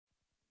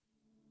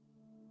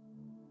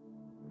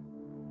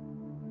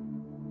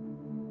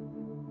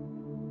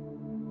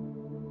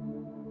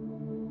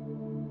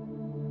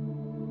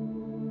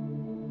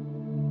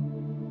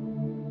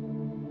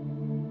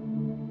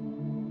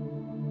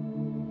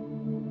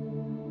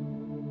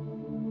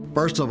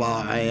First of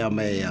all, I am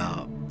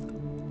a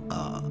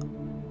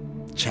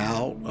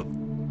child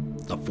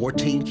of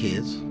 14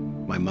 kids.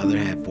 My mother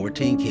had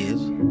 14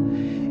 kids,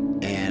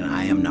 and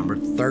I am number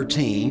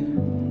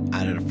 13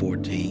 out of the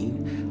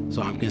 14,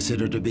 so I'm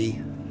considered to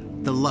be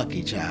the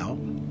lucky child.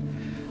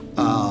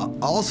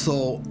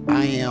 Also,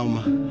 I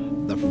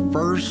am the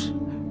first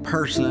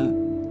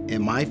person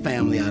in my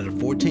family out of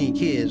 14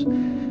 kids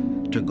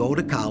to go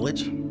to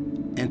college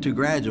and to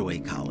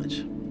graduate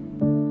college.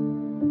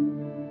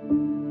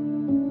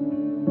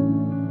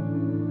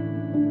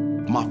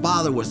 My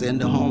father was in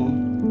the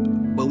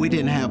home, but we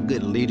didn't have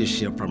good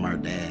leadership from our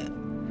dad.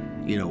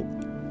 You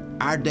know,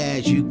 our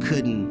dads, you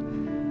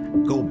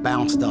couldn't go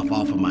bounce stuff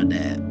off of my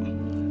dad.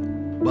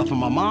 But for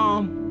my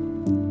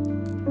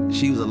mom,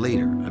 she was a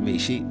leader. I mean,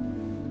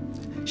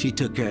 she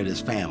took care of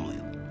this family.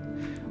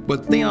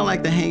 But the thing I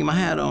like to hang my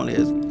hat on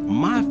is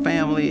my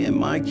family and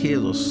my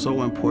kids are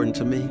so important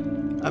to me.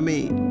 I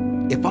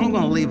mean, if I'm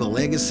gonna leave a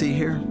legacy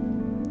here,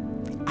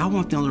 I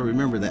want them to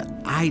remember that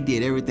I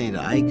did everything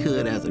that I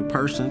could as a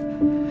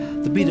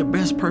person to be the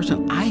best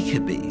person I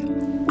could be.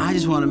 I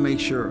just want to make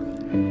sure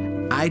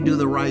I do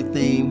the right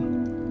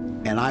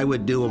thing and I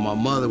would do what my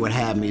mother would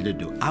have me to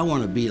do. I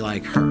want to be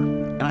like her.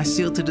 And I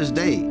still to this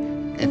day,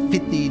 at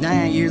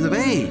 59 years of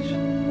age,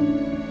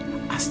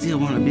 I still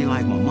want to be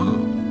like my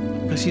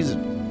mom because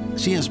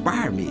she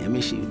inspired me. I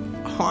mean, she's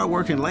a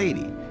hardworking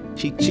lady.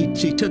 She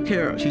took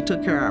care of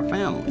our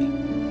family.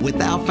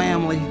 Without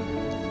family,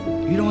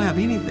 you don't have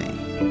anything.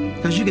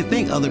 Because you can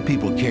think other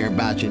people care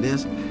about you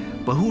this,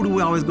 but who do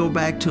we always go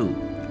back to?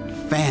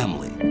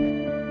 Family.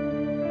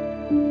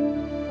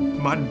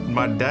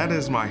 My dad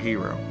is my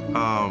hero.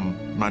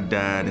 My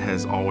dad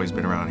has always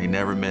been around. He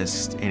never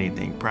missed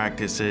anything.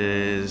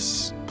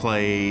 Practices,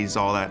 plays,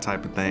 all that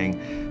type of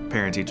thing.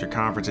 Parent-teacher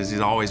conferences.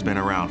 He's always been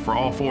around for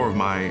all four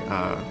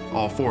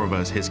of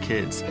us, his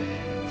kids.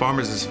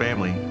 Farmers is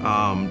family.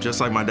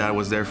 Just like my dad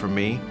was there for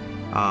me,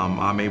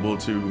 I'm able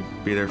to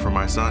be there for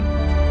my son.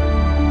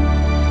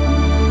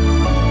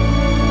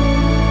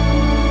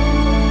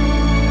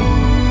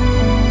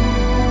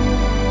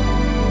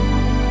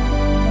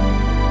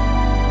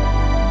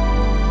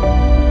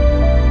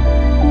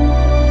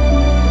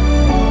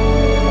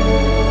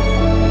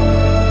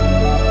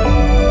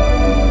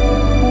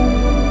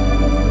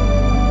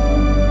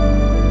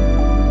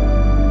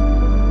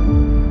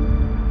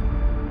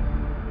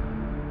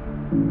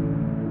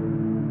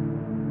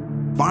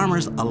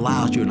 Farmers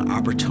allows you an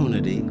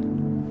opportunity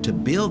to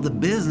build the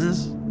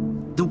business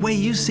the way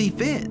you see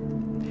fit.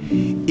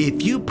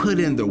 If you put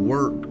in the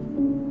work,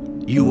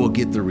 you will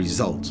get the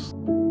results.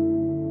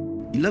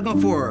 You're looking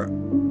for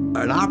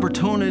an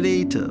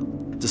opportunity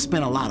to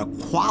spend a lot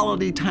of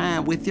quality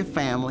time with your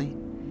family.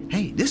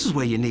 Hey, this is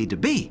where you need to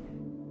be.